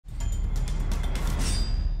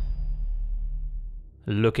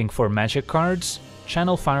Looking for magic cards?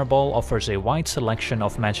 Channel Fireball offers a wide selection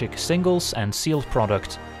of magic singles and sealed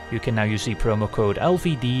product. You can now use the promo code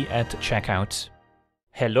LVD at checkout.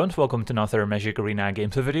 Hello and welcome to another Magic Arena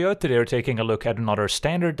Games video. Today we're taking a look at another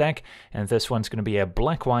standard deck, and this one's going to be a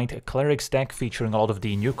black-white Clerics deck featuring a lot of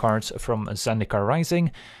the new cards from Zendikar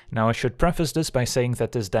Rising. Now I should preface this by saying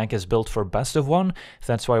that this deck is built for best of one.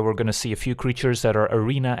 That's why we're going to see a few creatures that are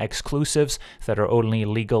arena exclusives that are only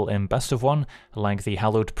legal in best of one, like the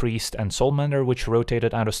Hallowed Priest and Soulmender, which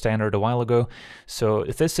rotated out of standard a while ago. So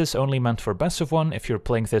this is only meant for best of one. If you're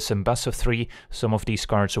playing this in best of three, some of these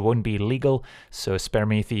cards won't be legal, so spare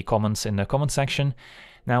me the comments in the comment section.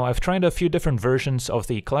 Now, I've tried a few different versions of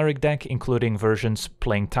the Cleric deck, including versions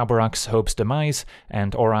playing Taborak's Hope's Demise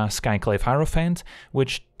and Aura Skyclave Hierophant,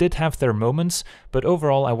 which did have their moments, but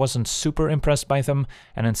overall I wasn't super impressed by them,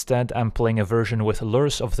 and instead I'm playing a version with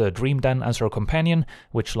Lures of the Dream Den as our companion,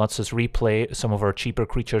 which lets us replay some of our cheaper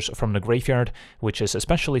creatures from the graveyard, which is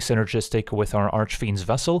especially synergistic with our Archfiend's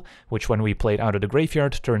Vessel, which when we play it out of the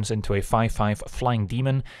graveyard turns into a 5/5 flying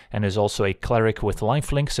demon, and is also a Cleric with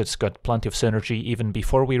lifelink, so it's got plenty of synergy even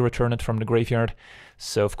before we return it from the graveyard.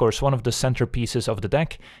 So of course one of the centerpieces of the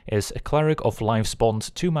deck is a Cleric of Life's Bond,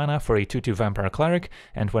 2 mana for a 2/2 Vampire Cleric,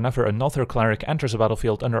 and whenever another Cleric enters a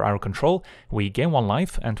battlefield under our control, we gain 1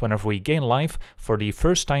 life, and whenever we gain life, for the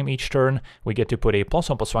first time each turn, we get to put a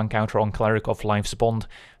 +1/+1 counter on Cleric of Life's Bond.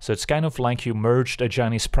 So it's kind of like you merged a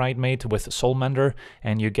Ajani's Pridemate with Soulmender,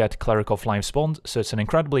 and you get Cleric of Life's Bond, so it's an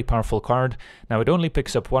incredibly powerful card. Now it only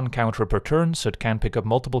picks up 1 counter per turn, so it can pick up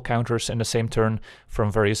multiple counters in the same turn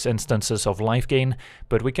from various instances of life gain,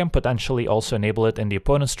 but we can potentially also enable it in the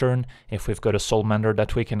opponent's turn if we've got a Soulmender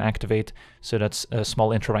that we can activate, so that's a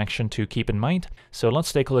small interaction to keep in mind. So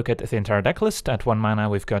let's take a look at the entire deck list. At 1 mana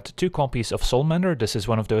we've got 2 copies of Soulmender. This is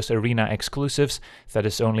one of those arena exclusives that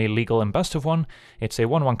is only legal in best of one. It's a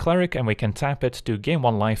 1/1 Cleric, and we can tap it to gain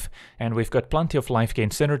 1 life, and we've got plenty of life gain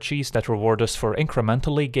synergies that reward us for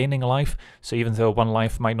incrementally gaining a life, so even though 1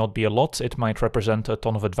 life might not be a lot, it might represent a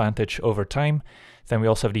ton of advantage over time. Then we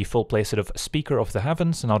also have the full playset of Speaker of the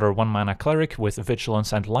Heavens, another 1 mana Cleric with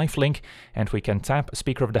Vigilance and Lifelink, and we can tap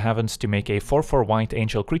Speaker of the Heavens to make a 4/4 white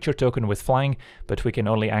angel creature token with flying, but we can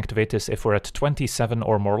only activate this if we're at 27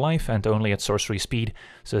 or more life and only at sorcery speed,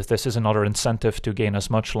 so this is another incentive to gain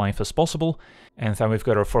as much life as possible. And then we've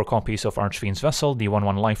got our 4 copies of Archfiend's Vessel, the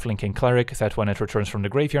 1/1 lifelinking Cleric that when it returns from the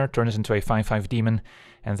graveyard turns into a 5/5 demon.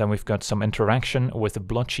 And then we've got some interaction with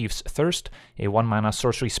Bloodchief's Thirst, a 1 mana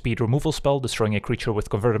sorcery speed removal spell, destroying a creature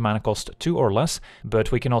with converted mana cost 2 or less,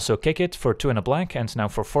 but we can also kick it for 2 and a black, and now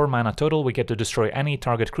for 4 mana total we get to destroy any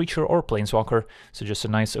target creature or planeswalker, so just a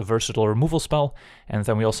nice versatile removal spell. And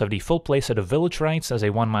then we also have the full playset of Village Rites as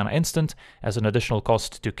a 1 mana instant. As an additional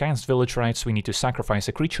cost to cast Village Rites, we need to sacrifice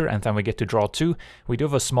a creature, and then we get to draw 2. We do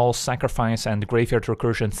have a small sacrifice and graveyard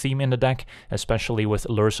recursion theme in the deck, especially with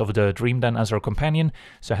Lures of the Dream Den as our companion.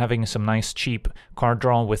 So having some nice cheap card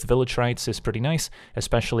draw with Village Rites is pretty nice,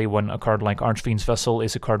 especially when a card like Archfiend's Vessel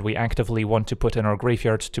is a card we actively want to put in our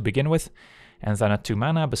graveyard to begin with. And then at 2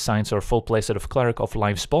 mana, besides our full playset of Cleric of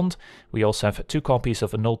Life's Bond, we also have 2 copies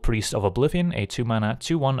of Null Priest of Oblivion, a 2 mana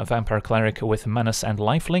 2/1 Vampire Cleric with Menace and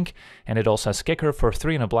Lifelink, and it also has Kicker for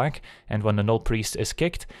 3 and a black, and when the Null Priest is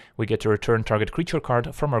kicked, we get to return target creature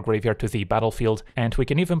card from our graveyard to the battlefield, and we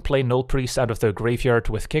can even play Null Priest out of the graveyard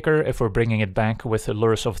with Kicker if we're bringing it back with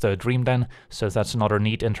Lures of the Dream Den, so that's another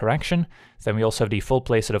neat interaction. Then we also have the full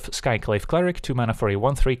playset of Skyclave Cleric, 2 mana for a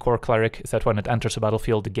 1/3 core Cleric that when it enters the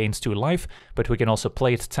battlefield gains 2 life, but we can also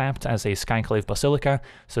play it tapped as a Skyclave Basilica,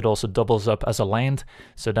 so it also doubles up as a land,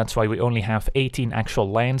 so that's why we only have 18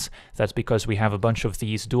 actual lands. That's because we have a bunch of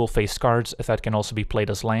these dual-faced cards that can also be played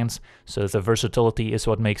as lands, so the versatility is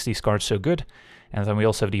what makes these cards so good. And then we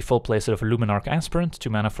also have the full playset of Luminarch Aspirant, 2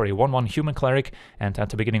 mana for a 1/1 human Cleric, and at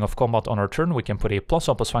the beginning of combat on our turn we can put a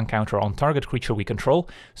 +1/+1 counter on target creature we control,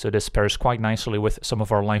 so this pairs quite nicely with some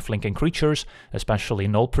of our lifelinking creatures, especially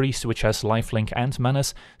Null Priest, which has lifelink and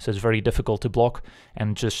menace, so it's very difficult to block,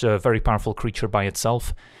 and just a very powerful creature by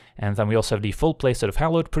itself. And then we also have the full playset of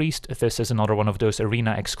Hallowed Priest. This is another one of those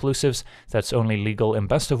arena exclusives that's only legal in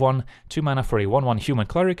best of one. 2 mana for a 1/1 human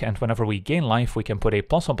Cleric, and whenever we gain life we can put a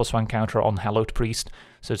 +1/+1 counter on Hallowed Priest.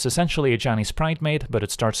 So it's essentially a Ajani's Pridemate, but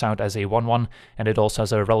it starts out as a 1/1, and it also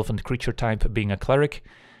has a relevant creature type being a Cleric.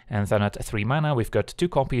 And then at 3 mana, we've got 2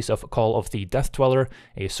 copies of Call of the Death Dweller,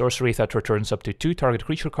 a sorcery that returns up to 2 target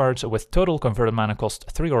creature cards with total converted mana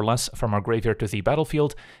cost 3 or less from our graveyard to the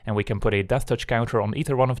battlefield, and we can put a Death Touch counter on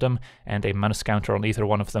either one of them, and a Menace counter on either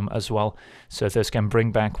one of them as well. So this can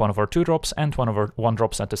bring back one of our 2-drops and one of our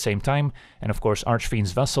 1-drops at the same time, and of course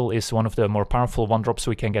Archfiend's Vessel is one of the more powerful 1-drops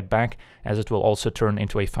we can get back, as it will also turn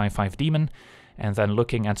into a 5/5 demon. And then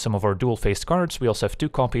looking at some of our dual-faced cards, we also have 2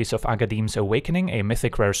 copies of Agadim's Awakening, a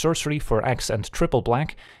mythic rare sorcery for X and triple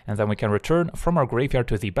black, and then we can return from our graveyard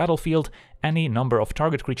to the battlefield any number of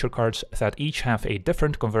target creature cards that each have a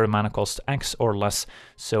different converted mana cost X or less.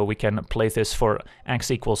 So we can play this for X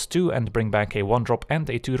equals 2 and bring back a 1-drop and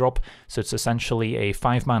a 2-drop, so it's essentially a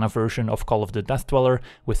 5 mana version of Call of the Death Dweller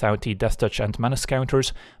without the Death Touch and Menace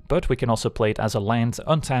counters, but we can also play it as a land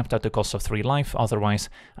untapped at the cost of 3 life, otherwise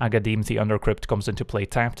Agadim the Undercrypt comes into play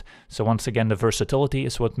tapped. So once again, the versatility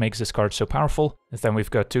is what makes this card so powerful. Then we've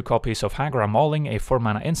got 2 copies of Hagra Mauling, a 4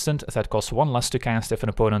 mana instant that costs 1 less to cast if an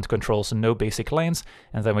opponent controls no basic lands,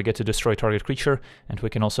 and then we get to destroy target creature, and we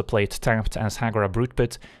can also play it tapped as Hagra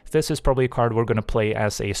Broodpit. This is probably a card we're going to play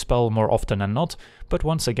as a spell more often than not, but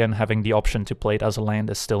once again having the option to play it as a land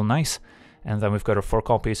is still nice. And then we've got our 4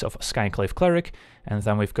 copies of Skyclave Cleric, and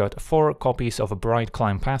then we've got 4 copies of a Bright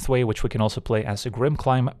Climb Pathway, which we can also play as a Grim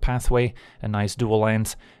Climb Pathway, a nice dual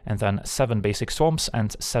land, and then 7 basic swamps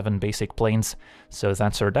and 7 basic plains. So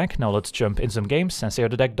that's our deck. Now let's jump in some games and see how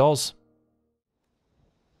the deck does.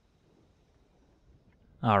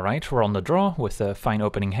 Alright, we're on the draw with a fine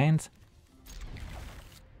opening hand.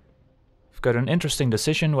 We've got an interesting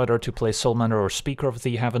decision whether to play Soulmender or Speaker of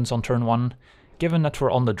the Heavens on turn 1. Given that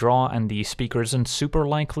we're on the draw and the Speaker isn't super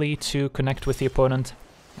likely to connect with the opponent,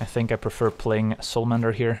 I think I prefer playing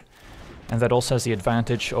Soulmender here. And that also has the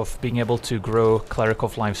advantage of being able to grow Cleric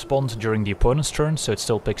of Life's Bond during the opponent's turn, so it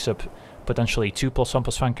still picks up potentially 2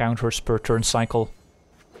 +1/+1 counters per turn cycle.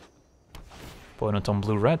 Opponent on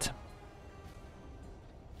blue-red.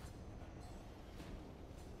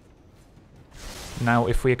 Now,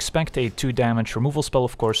 if we expect a 2 damage removal spell,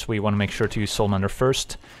 of course, we want to make sure to use Soulmender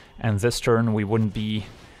first. And this turn, we wouldn't be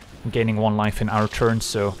gaining 1 life in our turn,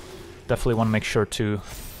 so definitely want to make sure to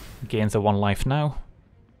gain the 1 life now.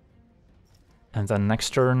 And then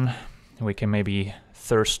next turn, we can maybe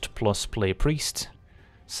Thirst plus play Priest.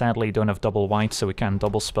 Sadly, don't have double white, so we can't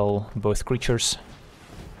double spell both creatures.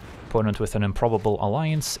 Opponent with an Improbable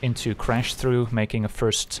Alliance into Crash Through, making a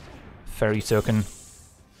first Fairy token.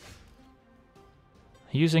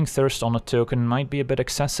 Using Thirst on a token might be a bit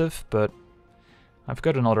excessive, but I've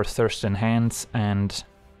got another Thirst in hand, and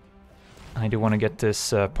I do want to get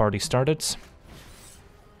this party started.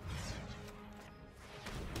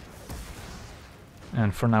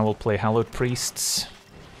 And for now we'll play Hallowed Priests.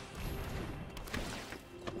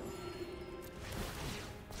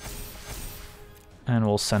 And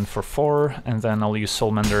we'll send for 4, and then I'll use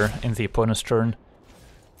Soulmender in the opponent's turn,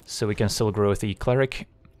 so we can still grow the Cleric.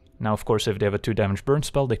 Now, of course, if they have a 2 damage burn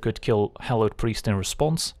spell, they could kill Hallowed Priest in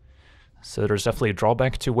response. So there's definitely a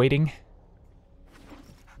drawback to waiting.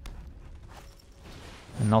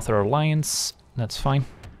 Another Alliance, that's fine.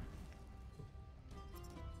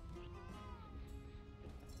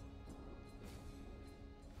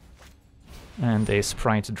 And a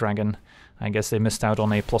Sprite Dragon. I guess they missed out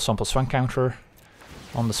on a +1/+1 counter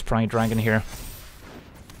on the Sprite Dragon here.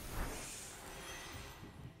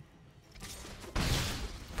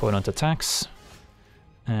 Opponent attacks,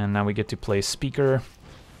 and now we get to play Speaker.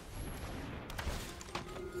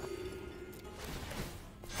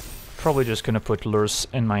 Probably just gonna put Lures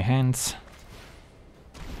in my hands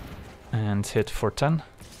and hit for 10.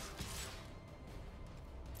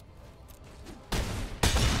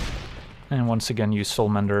 And once again use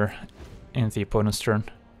Soulmender in the opponent's turn.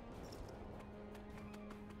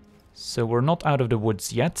 So we're not out of the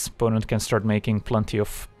woods yet. Opponent can start making plenty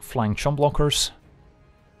of flying chump blockers,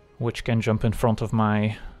 which can jump in front of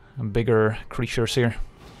my bigger creatures here.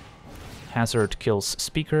 Hazard kills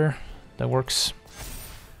Speaker, that works.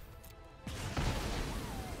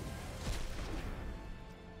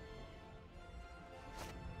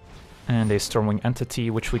 And a Stormwing Entity,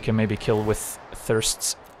 which we can maybe kill with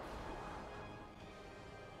Thirsts.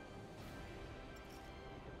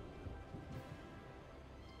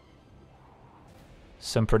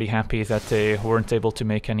 So I'm pretty happy that they weren't able to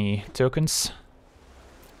make any tokens,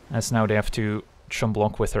 as now they have to chump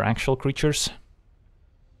block with their actual creatures.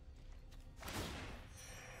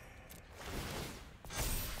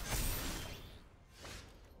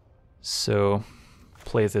 So,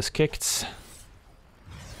 play this kicked,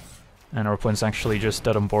 and our opponent's actually just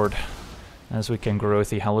dead on board, as we can grow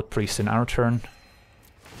the Hallowed Priest in our turn.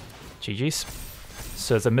 GG's.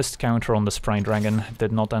 So the missed counter on the Sprite Dragon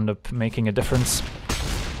did not end up making a difference.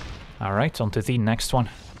 Alright, on to the next one.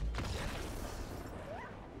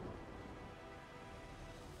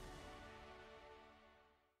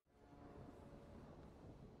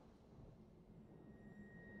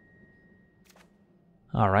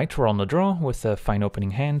 Alright, we're on the draw with a fine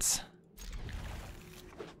opening hand.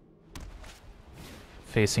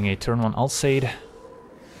 Facing a turn 1 Alseid.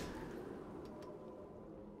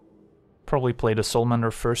 Probably play the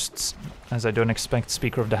Soulmender first, as I don't expect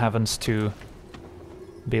Speaker of the Heavens to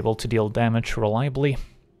be able to deal damage reliably.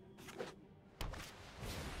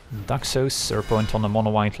 Daxos, or point on the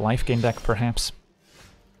mono-white life gain deck perhaps.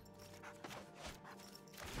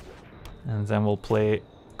 And then we'll play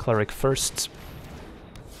Cleric first.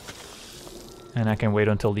 And I can wait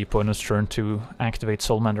until the opponent's turn to activate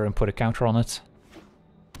Soulmender and put a counter on it.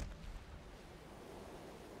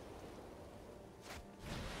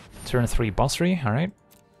 Turn 3 Basri, alright.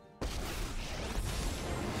 We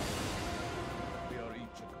are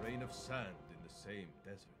each a grain of sand in the same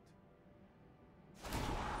desert.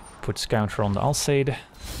 Puts counter on the Alseid.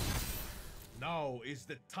 Now is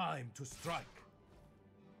the time to strike.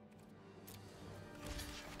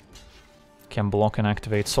 Can block and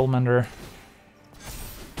activate Soulmender.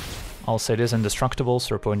 Alseid is indestructible,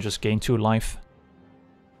 so our opponent just gained 2 life.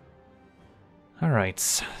 Alright,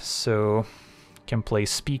 so can play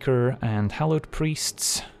Speaker and Hallowed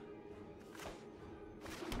Priests.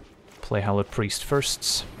 Play Hallowed Priest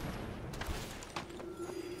first.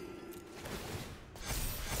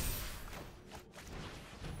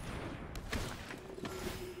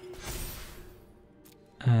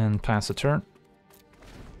 And pass a turn.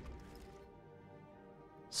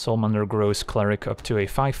 Soulmender grows Cleric up to a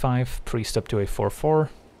 5/5, Priest up to a 4/4.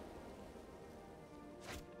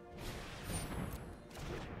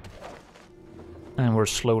 And we're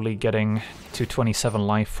slowly getting to 27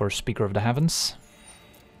 life for Speaker of the Heavens.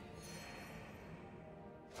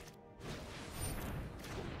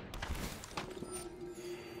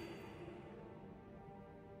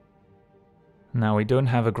 Now we don't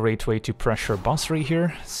have a great way to pressure Basri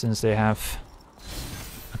here, since they have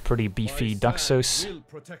a pretty beefy Daxos.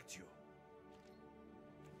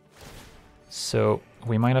 So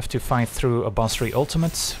we might have to fight through a Basri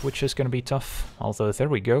ultimate, which is going to be tough. Although, there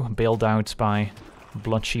we go, bailed out by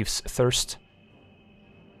Bloodchief's Thirst.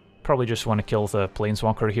 Probably just want to kill the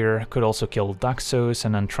Planeswalker here. Could also kill Daxos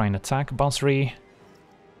and then try and attack Basri.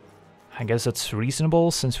 I guess that's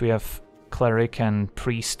reasonable, since we have Cleric and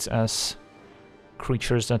Priest as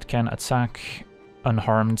creatures that can attack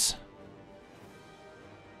unharmed.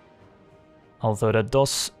 Although that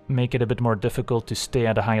does make it a bit more difficult to stay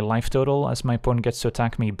at a high life total as my opponent gets to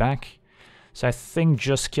attack me back. So I think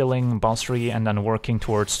just killing Basri and then working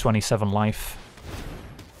towards 27 life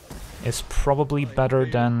is probably better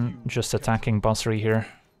than just attacking Basri here.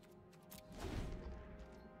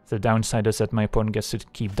 The downside is that my opponent gets to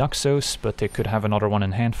keep Daxos, but they could have another one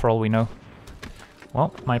in hand for all we know.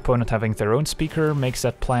 Well, my opponent having their own Speaker makes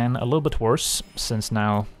that plan a little bit worse, since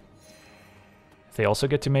now they also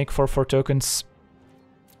get to make 4/4 tokens.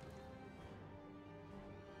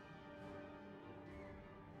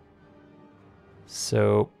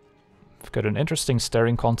 So, we've got an interesting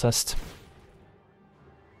staring contest.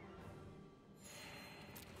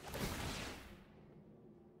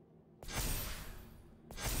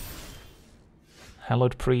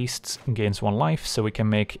 Hallowed Priest gains 1 life, so we can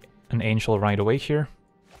make an Angel right away here.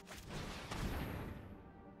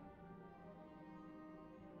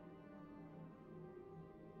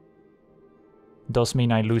 Does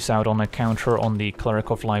mean I lose out on a counter on the Cleric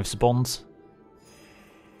of Life's Bond,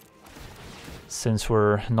 since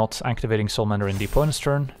we're not activating Soulmender in the opponent's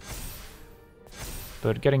turn.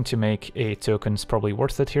 But getting to make a token is probably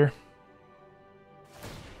worth it here.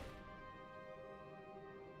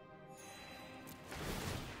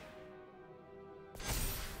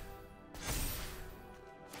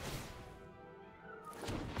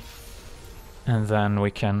 And then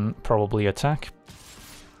we can probably attack.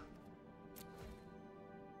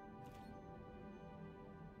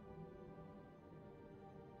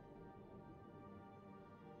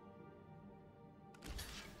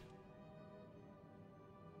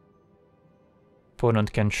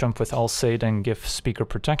 Opponent can jump with Alseid and give Speaker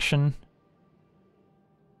protection.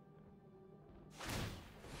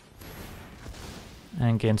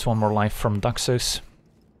 And gains 1 more life from Daxos.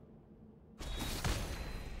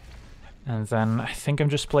 And then I think I'm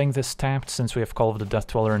just playing this tapped, since we have Call of the Death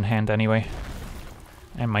Dweller in hand anyway.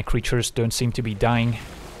 And my creatures don't seem to be dying.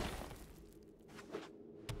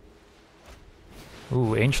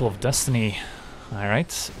 Ooh, Angel of Destiny.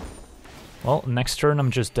 Alright. Well, next turn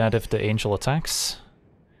I'm just dead if the Angel attacks.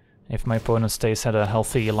 if my opponent stays at a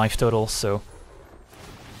healthy life total, so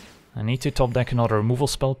I need to top deck another removal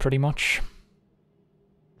spell pretty much.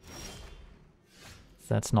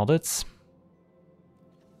 That's not it.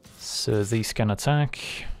 So these can attack.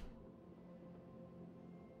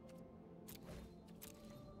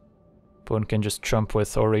 Opponent can just trump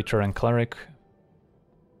with Orator and Cleric.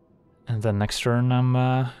 And then next turn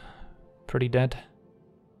I'm pretty dead.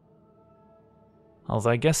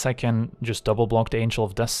 Although I guess I can just double block the Angel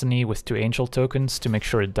of Destiny with 2 Angel tokens to make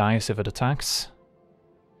sure it dies if it attacks.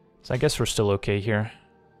 So I guess we're still okay here.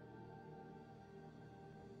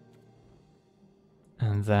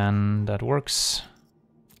 And then that works.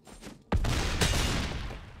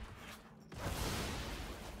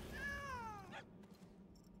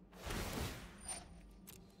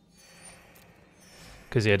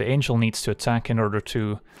 Because yeah, the Angel needs to attack in order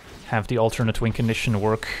to have the alternate win condition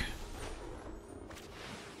work.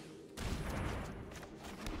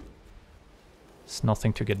 It's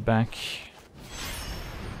nothing to get back.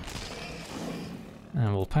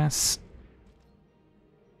 And we'll pass.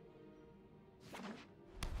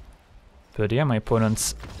 But yeah, my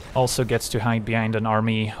opponent also gets to hide behind an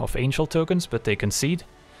army of Angel tokens, but they concede.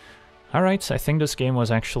 Alright, I think this game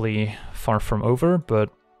was actually far from over, but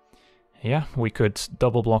yeah, we could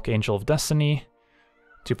double block Angel of Destiny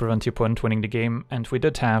to prevent the opponent winning the game, and we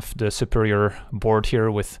did have the superior board here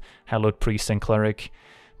with Hallowed Priest and Cleric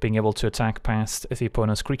being able to attack past the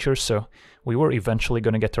opponent's creatures, so we were eventually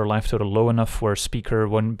going to get their life total low enough where Speaker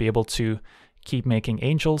wouldn't be able to keep making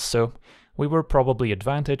Angels, so we were probably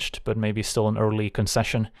advantaged, but maybe still an early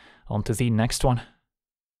concession. On to the next one.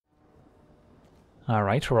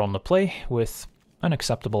 Alright, we're on the play with an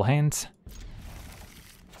acceptable hand.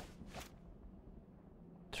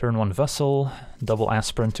 Turn 1 Vessel, double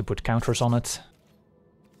Aspirant to put counters on it.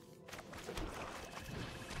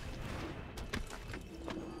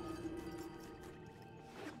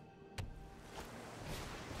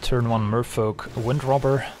 Turn 1 Merfolk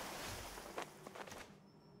Windrobber.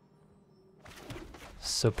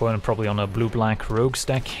 So opponent probably on a blue-black Rogues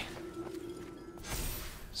deck.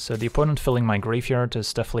 So the opponent filling my graveyard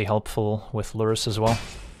is definitely helpful with lures as well.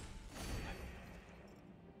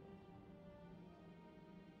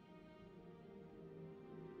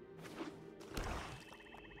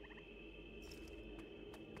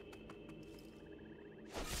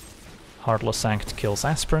 Heartless Act kills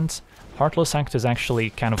Aspirant. Heartless Act is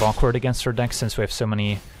actually kind of awkward against our deck since we have so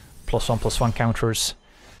many +1/+1 counters,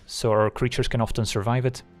 so our creatures can often survive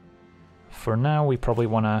it. For now, we probably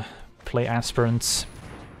want to play Aspirants.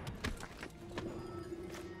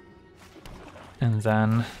 And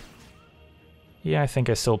then, yeah, I think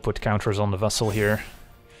I still put counters on the Vessel here.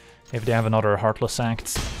 If they have another Heartless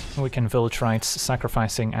Act, we can Village Rites,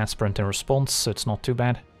 sacrificing Aspirant in response, so it's not too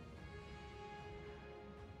bad.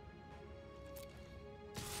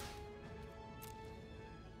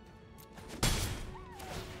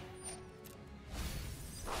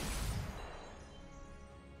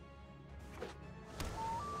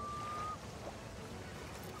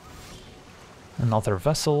 Another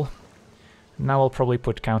Vessel. Now I'll probably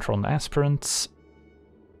put counter on the Aspirants.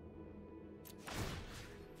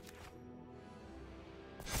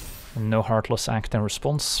 No Heartless Act in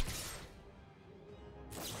response.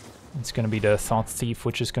 It's gonna be the Thought Thief,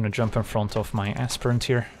 which is gonna jump in front of my Aspirant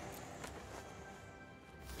here.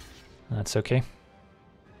 That's okay.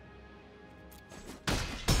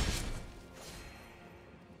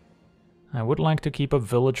 I would like to keep up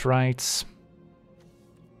Village Rites.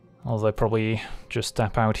 Although I probably just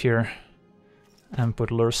tap out here and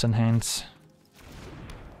put lures in hand.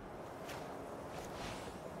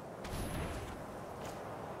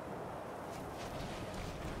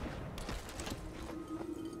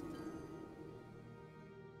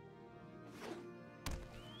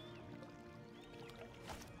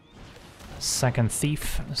 Second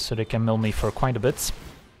Thief, so they can mill me for quite a bit.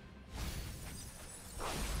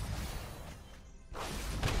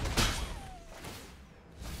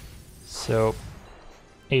 So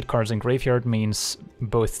 8 cards in graveyard means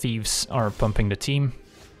both thieves are pumping the team.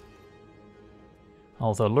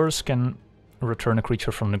 Although lures can return a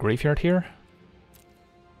creature from the graveyard here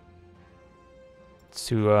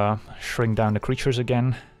to shrink down the creatures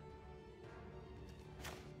again.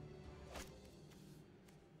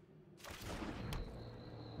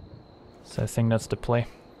 So I think that's the play.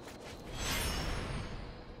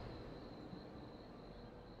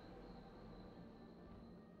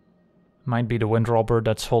 Might be the Windrobber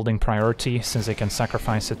that's holding priority, since they can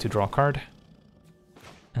sacrifice it to draw a card.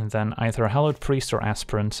 And then either Hallowed Priest or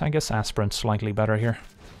Aspirant. I guess Aspirant's slightly better here.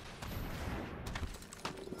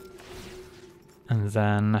 And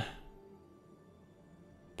then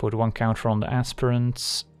Put one counter on the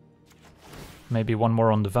Aspirant. Maybe one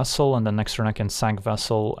more on the Vessel, and then next turn I can sack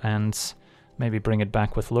Vessel and maybe bring it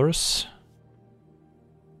back with Lurrus.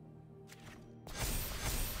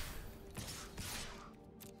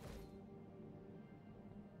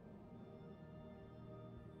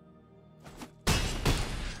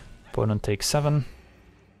 Opponent takes 7.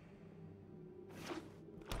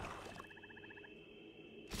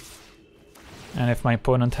 And if my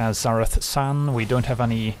opponent has Zareth San, we don't have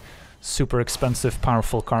any super expensive,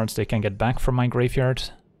 powerful cards they can get back from my graveyard,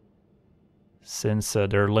 since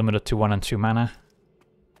they're limited to 1 and 2 mana.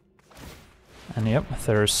 And yep,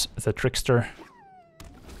 there's the Trickster.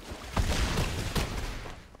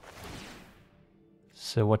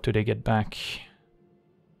 So what do they get back?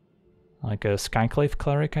 Like a Skyclave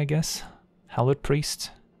Cleric, I guess? Hallowed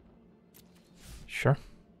Priest? Sure.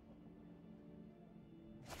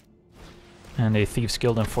 And a Thieves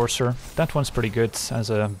Guild Enforcer. That one's pretty good as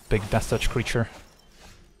a big Death Touch creature.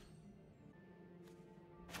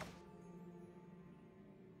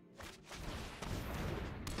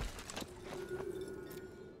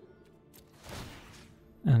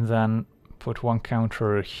 And then put one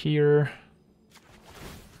counter here.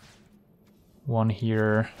 One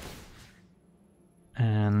here.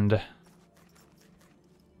 And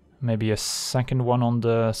maybe a second one on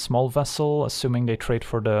the small vessel, assuming they trade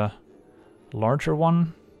for the larger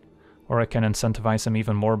one. Or I can incentivize them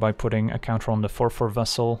even more by putting a counter on the 4/4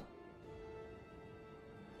 vessel.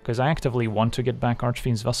 Because I actively want to get back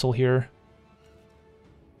Archfiend's Vessel here.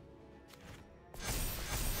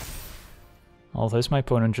 Although is my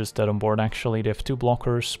opponent just dead on board actually? They have 2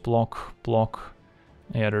 blockers, block, block.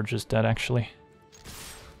 Yeah, they're just dead actually.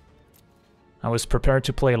 I was prepared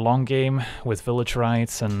to play a long game with Village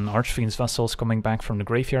Rites and Archfiend's Vessels coming back from the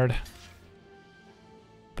graveyard.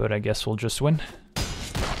 But I guess we'll just win.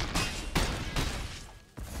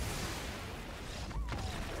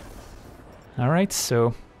 Alright,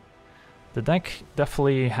 so the deck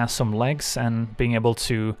definitely has some legs, and being able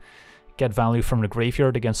to get value from the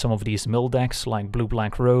graveyard against some of these mill decks like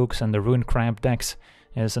Blue-Black Rogues and the Ruined Crab decks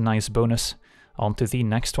is a nice bonus. On to the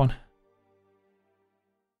next one.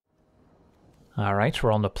 Alright,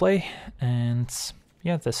 we're on the play, and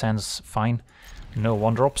yeah, this hand's fine. No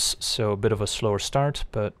 1-drops, so a bit of a slower start,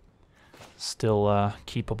 but still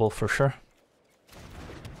keepable for sure.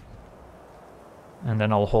 And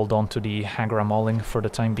then I'll hold on to the Hagra Mauling for the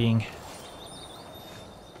time being.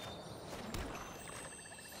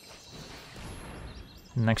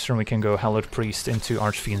 Next turn we can go Hallowed Priest into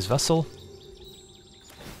Archfiend's Vessel.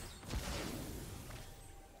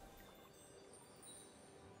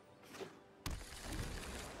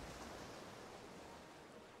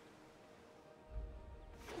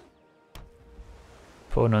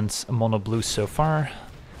 Opponent's mono blue so far.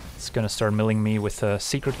 It's gonna start milling me with a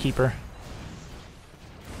Secret Keeper.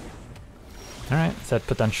 Alright, that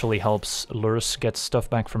potentially helps Lurrus get stuff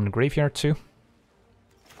back from the graveyard too.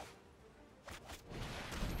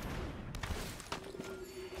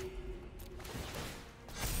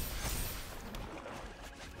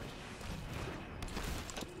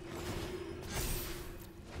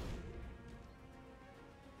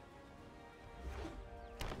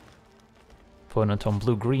 Opponent on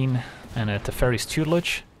blue-green and a Teferi's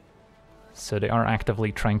Tutelage, so they are actively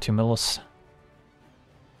trying to mill us.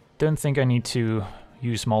 Don't think I need to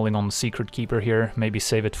use Mauling on the Secret Keeper here, maybe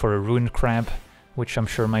save it for a Ruined Crab, which I'm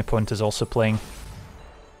sure my opponent is also playing.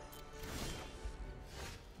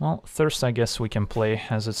 Well, Thirst I guess we can play,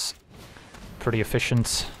 as it's pretty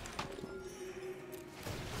efficient.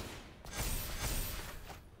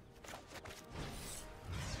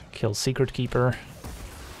 Kill Secret Keeper.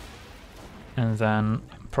 And then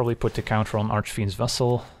probably put the counter on Archfiend's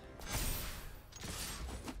Vessel.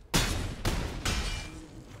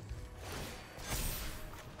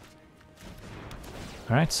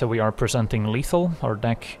 Alright, so we are presenting lethal. Our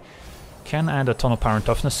deck can add a ton of power and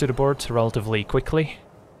toughness to the board relatively quickly.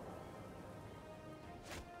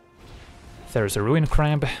 There's a Ruined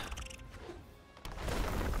Crab.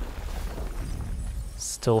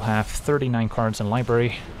 Still have 39 cards in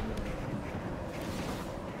library.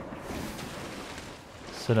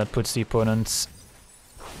 So that puts the opponents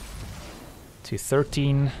to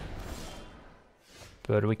 13.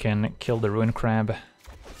 But we can kill the Ruined Crab.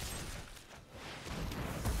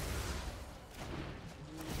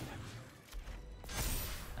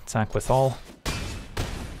 Attack with all.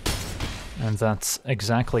 And that's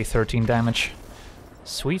exactly 13 damage.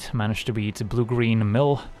 Sweet, managed to beat blue-green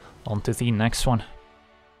mill. On to the next one.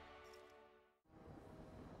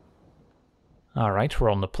 Alright, we're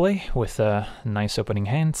on the play with a nice opening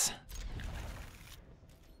hand.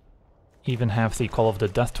 even have the Call of the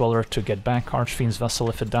Death Dweller to get back Archfiend's Vessel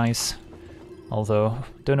if it dies. Although,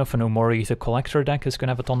 don't know if an Omori the Collector deck is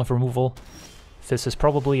gonna have a ton of removal. This is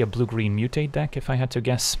probably a blue-green mutate deck, if I had to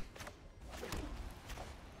guess.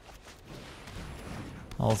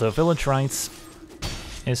 Although Village Rites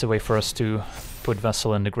is a way for us to put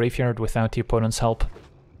Vessel in the graveyard without the opponent's help.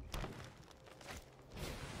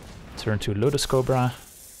 Turn to Lotus Cobra.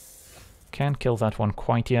 Can't kill that one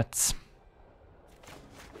quite yet.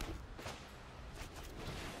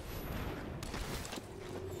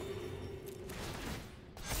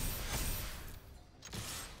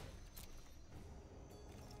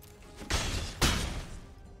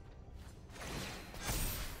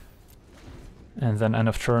 And then end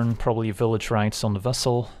of turn, probably Village Rites on the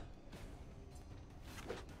Vessel.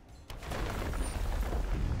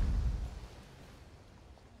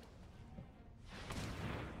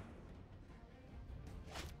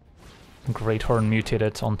 Great Horn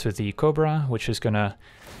mutated onto the Cobra, which is gonna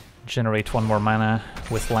generate one more mana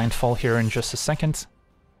with landfall here in just a second.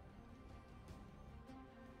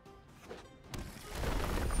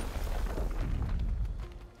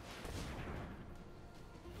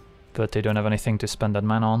 But they don't have anything to spend that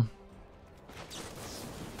mana on.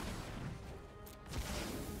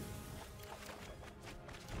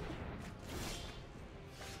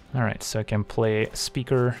 Alright, so I can play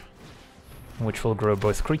Speaker, which will grow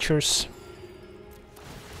both creatures.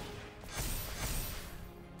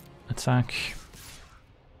 Attack.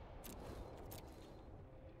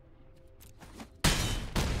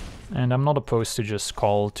 And I'm not opposed to just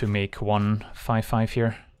call to make one 5/5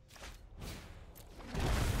 here.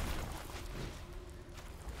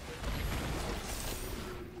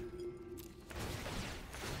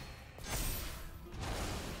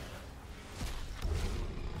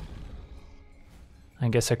 I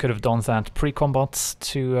guess I could have done that pre-combat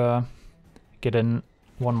to get in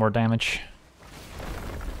one more damage.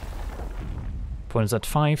 Opponent's at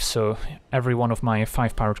 5, so every one of my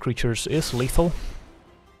 5-powered creatures is lethal.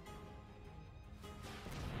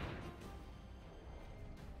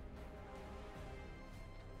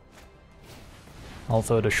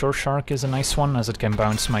 Although the Shore Shark is a nice one, as it can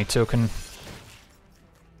bounce my token.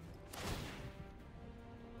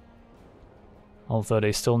 Although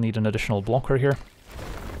they still need an additional blocker here.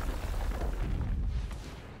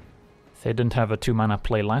 They didn't have a 2-mana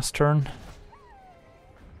play last turn.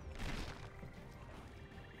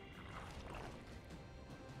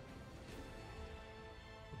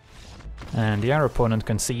 And our opponent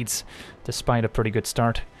concedes, despite a pretty good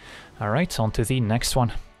start. Alright, on to the next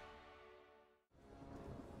one.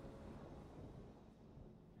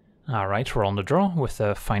 Alright, we're on the draw with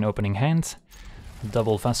a fine opening hand.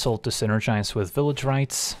 Double Vessel to synergize with Village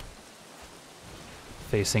Rites.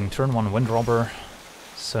 Facing turn 1 Windrobber.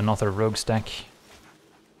 So another Rogues deck.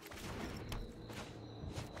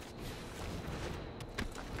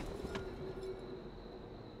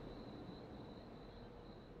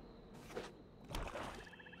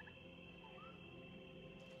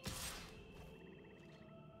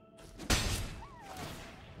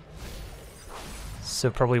 So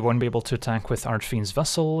probably won't be able to attack with Archfiend's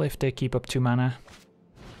Vessel if they keep up 2 mana.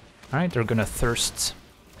 Alright, they're gonna Thirst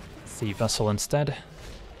the Vessel instead.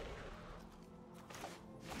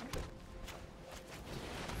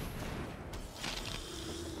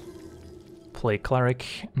 Play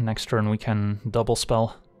Cleric. Next turn we can double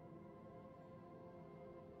spell.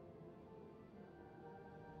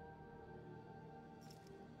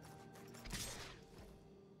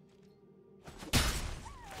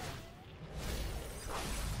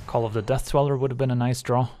 Call of the Death Dweller would have been a nice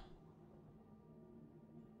draw.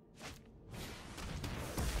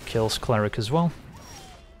 Kills Cleric as well.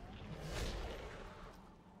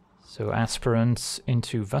 So Aspirant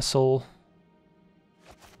into Vessel.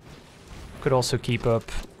 Could also keep up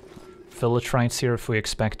Village Rites here if we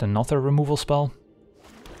expect another removal spell.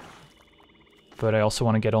 But I also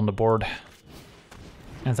want to get on the board.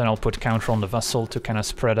 And then I'll put counter on the Vessel to kind of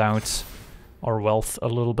spread out our wealth a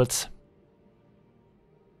little bit.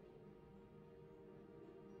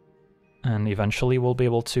 And eventually we'll be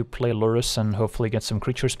able to play Lurrus and hopefully get some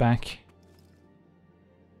creatures back.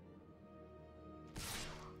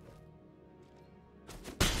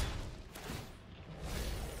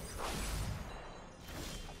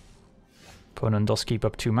 Opponent does keep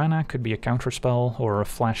up 2 mana, could be a counter spell or a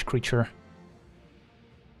flash creature.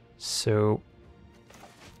 So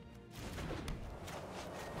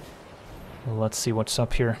let's see what's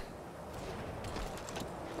up here.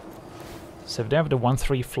 So if they have the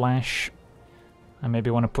 1/3 flash, I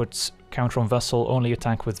maybe want to put counter on Vessel, only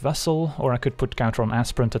attack with Vessel, or I could put counter on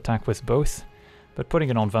Aspirant, attack with both. But putting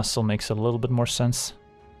it on Vessel makes a little bit more sense.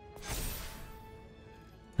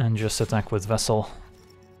 And just attack with Vessel.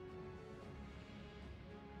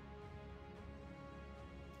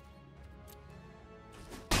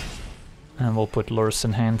 And we'll put Lurrus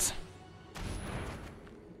in hand.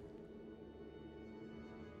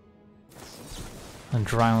 And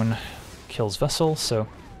Drown kills Vessel, so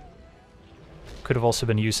could have also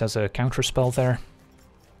been used as a counter spell there.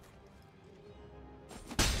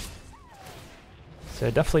 So I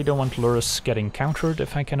definitely don't want Lurrus getting countered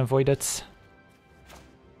if I can avoid it.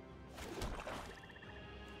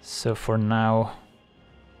 So for now,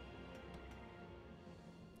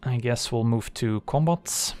 I guess we'll move to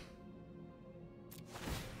combats.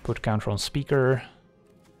 Put counter on Speaker.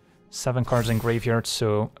 7 cards in graveyard,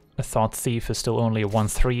 so a Thought Thief is still only a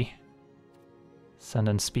 1/3. Send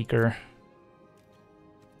in Speaker.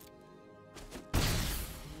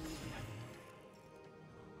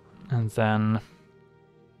 And then...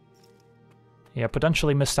 yeah,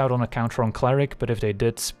 potentially missed out on a counter on Cleric, but if they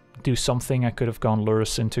did do something, I could have gone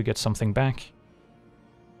Lurrus in to get something back.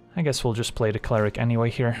 I guess we'll just play the Cleric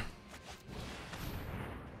anyway here.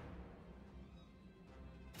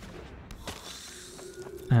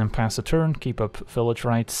 And pass the turn, keep up Village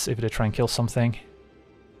Rights if they try and kill something.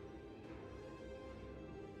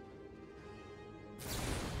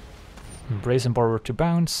 Brazen Borrower to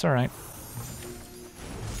bounce, alright.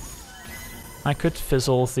 I could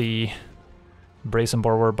fizzle the Brazen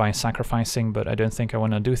Borrower by sacrificing, but I don't think I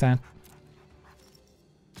want to do that.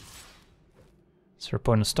 So your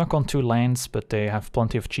opponent's stuck on 2 lands, but they have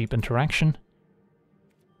plenty of cheap interaction.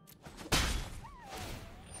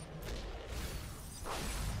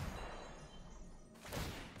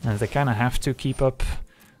 And they kind of have to keep up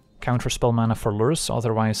counterspell mana for Lurrus,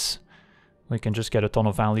 otherwise we can just get a ton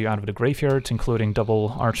of value out of the graveyard, including double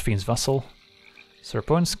Archfiend's Vessel. So your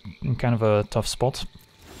opponent's in kind of a tough spot.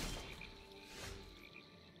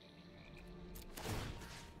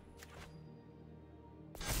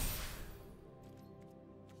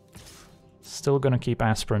 Still gonna keep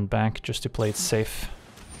Aspirant back just to play it safe.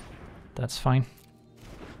 That's fine.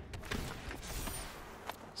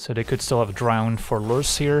 So they could still have Drown for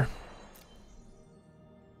Lurrus here.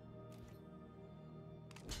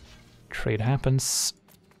 Trade happens.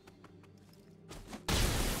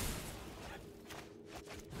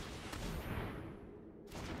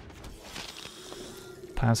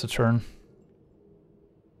 Pass a turn.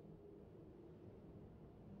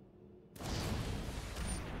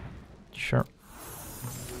 Sure.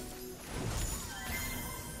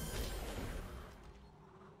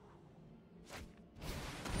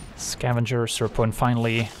 Scavenger, so our opponent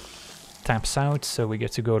finally taps out, so we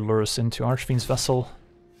get to go Lurrus into Archfiend's Vessel.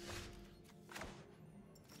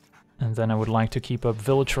 And then I would like to keep up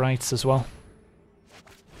Village Rights as well.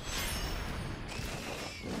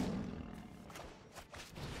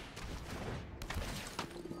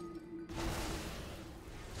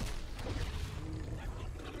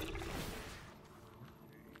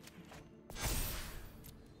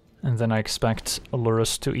 And then I expect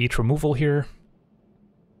Lurrus to eat removal here.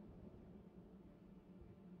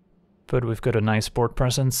 But we've got a nice board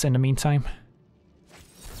presence in the meantime.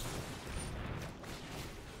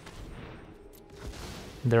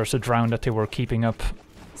 There's a Drown that they were keeping up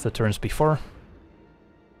the turns before.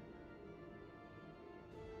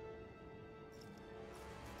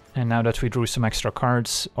 And now that we drew some extra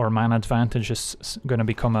cards, our mana advantage is going to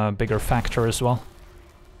become a bigger factor as well.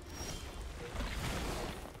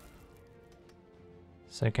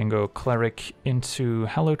 So I can go Cleric into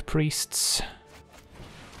Hallowed Priests.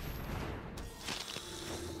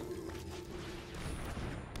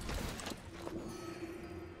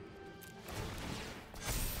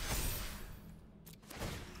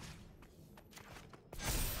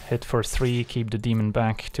 Hit for 3, keep the demon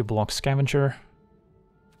back to block Scavenger.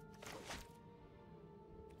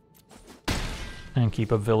 And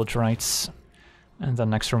keep up Village Rights. And then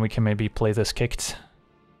next turn we can maybe play this kicked.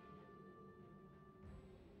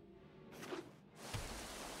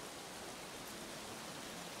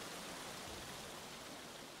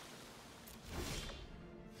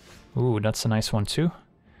 Ooh, that's a nice one too.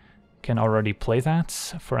 Can already play that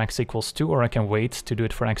for x equals 2, or I can wait to do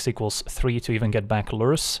it for x equals 3 to even get back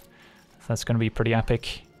Lurrus. That's going to be pretty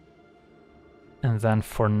epic. And then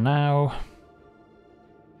for now,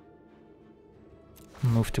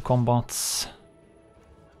 move to combats,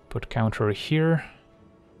 put counter here.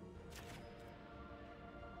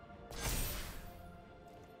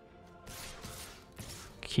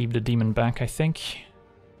 Keep the demon back, I think.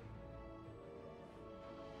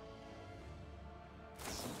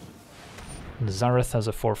 Zareth has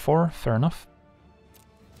a 4/4, fair enough.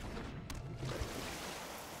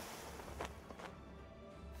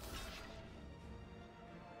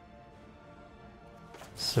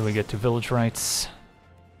 So we get to village rights.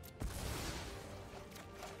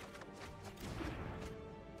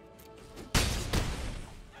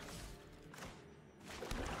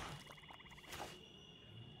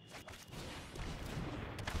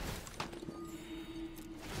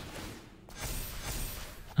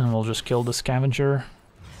 And we'll just kill the scavenger.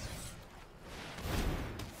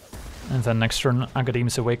 And then next turn,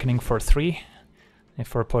 Academy's Awakening for 3,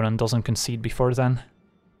 if our opponent doesn't concede before then.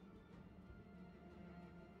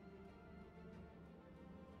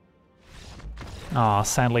 Ah,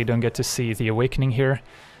 sadly don't get to see the Awakening here.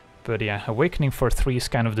 But yeah, Awakening for 3 is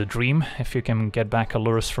kind of the dream, if you can get back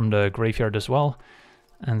Allurus from the graveyard as well.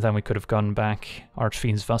 And then we could have gotten back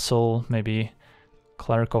Archfiend's Vessel, maybe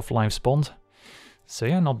Cleric of Life's Bond. So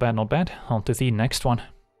yeah, not bad, not bad. On to the next one.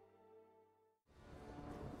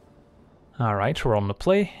 Alright, we're on the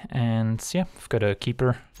play, and yeah, we've got a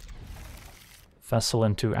Keeper. Vessel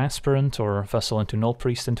into Aspirant, or Vessel into Null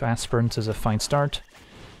Priest into Aspirant is a fine start.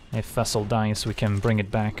 If Vessel dies, we can bring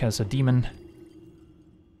it back as a demon.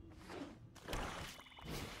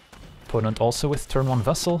 Opponent also with turn 1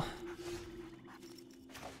 Vessel.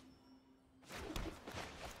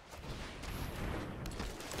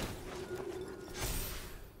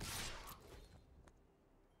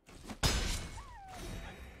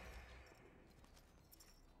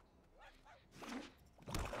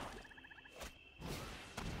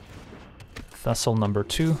 Vessel number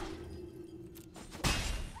 2.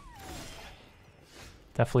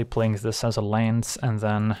 Definitely playing this as a land, and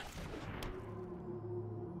then I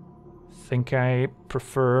think I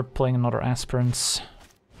prefer playing another Aspirant.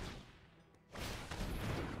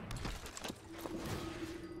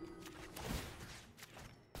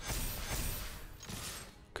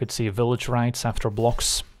 Could see village rights after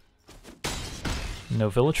blocks. No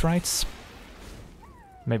village rights.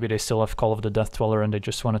 Maybe they still have Call of the Death Dweller and they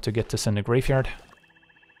just wanted to get this in the graveyard.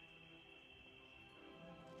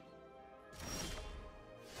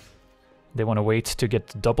 They want to wait to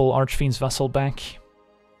get double Archfiend's Vessel back.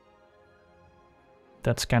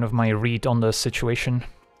 That's kind of my read on the situation.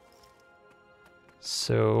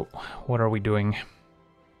 So, what are we doing?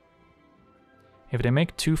 If they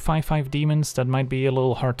make 2 5/5 demons, that might be a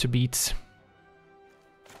little hard to beat.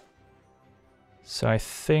 So I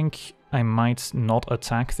think I might not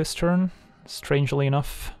attack this turn, strangely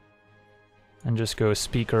enough, and just go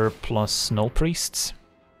Speaker plus Null Priests.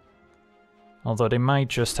 Although they might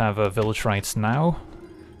just have a Village Rights now,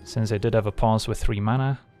 since they did have a pause with 3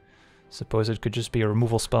 mana. Suppose it could just be a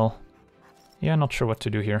removal spell. Yeah, not sure what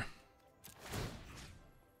to do here.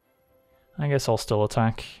 I guess I'll still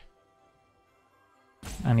attack.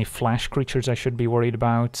 Any flash creatures I should be worried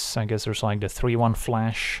about? I guess there's like the 3/1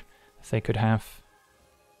 flash if they could have.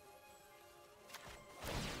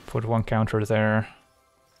 Put 1 counter there,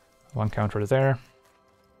 1 counter there.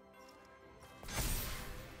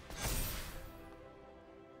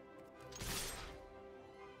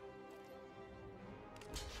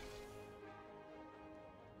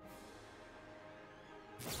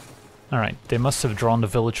 Alright, they must have drawn the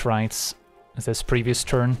village rights this previous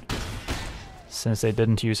turn, since they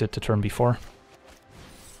didn't use it the turn before.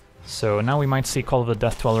 So now we might see Call of the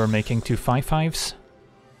Death Dweller making 2 5/5s.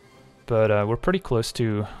 But we're pretty close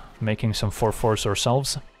to making some 4/4s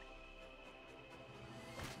ourselves.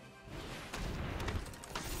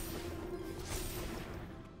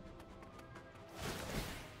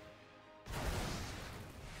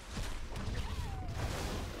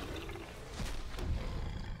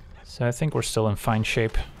 So I think we're still in fine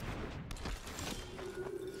shape.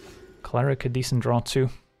 Cleric, a decent draw too.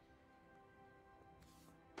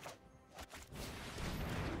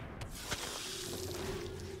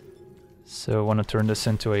 So I want to turn this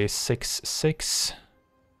into a 6/6.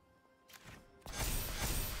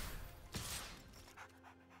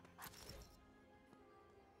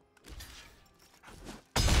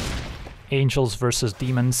 Angels versus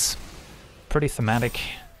demons. Pretty thematic.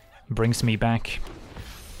 Brings me back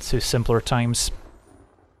to simpler times.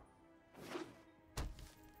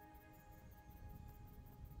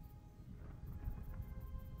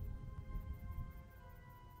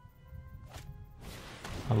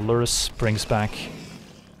 Allurus brings back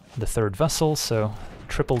the 3rd vessel, so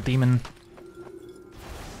triple demon.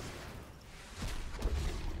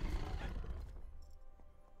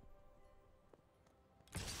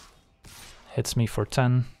 Hits me for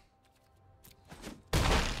 10.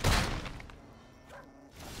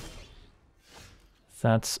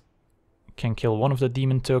 That can kill one of the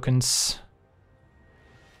demon tokens.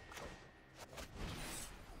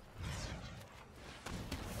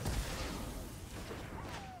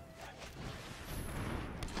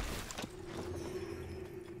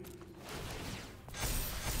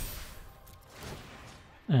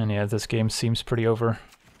 And yeah, this game seems pretty over.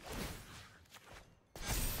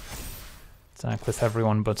 Attack with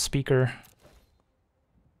everyone but Speaker.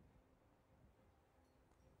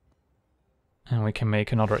 And we can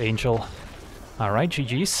make another Angel. Alright,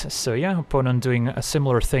 GG's. So yeah, opponent doing a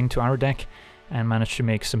similar thing to our deck and managed to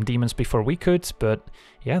make some demons before we could, but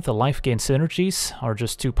yeah, the life gain synergies are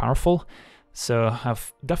just too powerful. So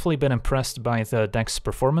I've definitely been impressed by the deck's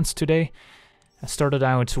performance today. I started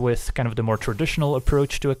out with kind of the more traditional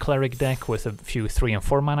approach to a Cleric deck with a few 3 and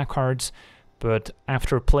 4 mana cards, but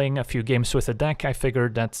after playing a few games with the deck, I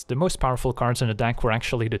figured that the most powerful cards in the deck were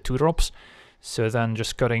actually the 2-drops. So then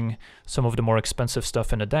just cutting some of the more expensive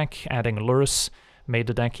stuff in the deck, adding Lurrus, made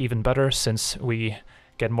the deck even better since we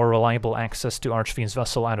get more reliable access to Archfiend's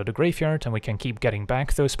Vessel out of the graveyard and we can keep getting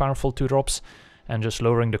back those powerful 2-drops, and just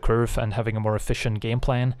lowering the curve and having a more efficient game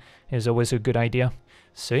plan is always a good idea.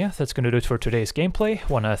 So yeah, that's gonna do it for today's gameplay.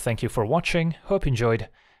 Wanna thank you for watching, hope you enjoyed,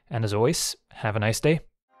 and as always, have a nice day.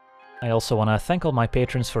 I also want to thank all my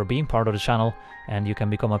patrons for being part of the channel, and you can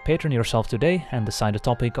become a patron yourself today and decide the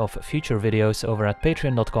topic of future videos over at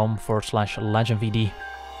patreon.com/LegenVD.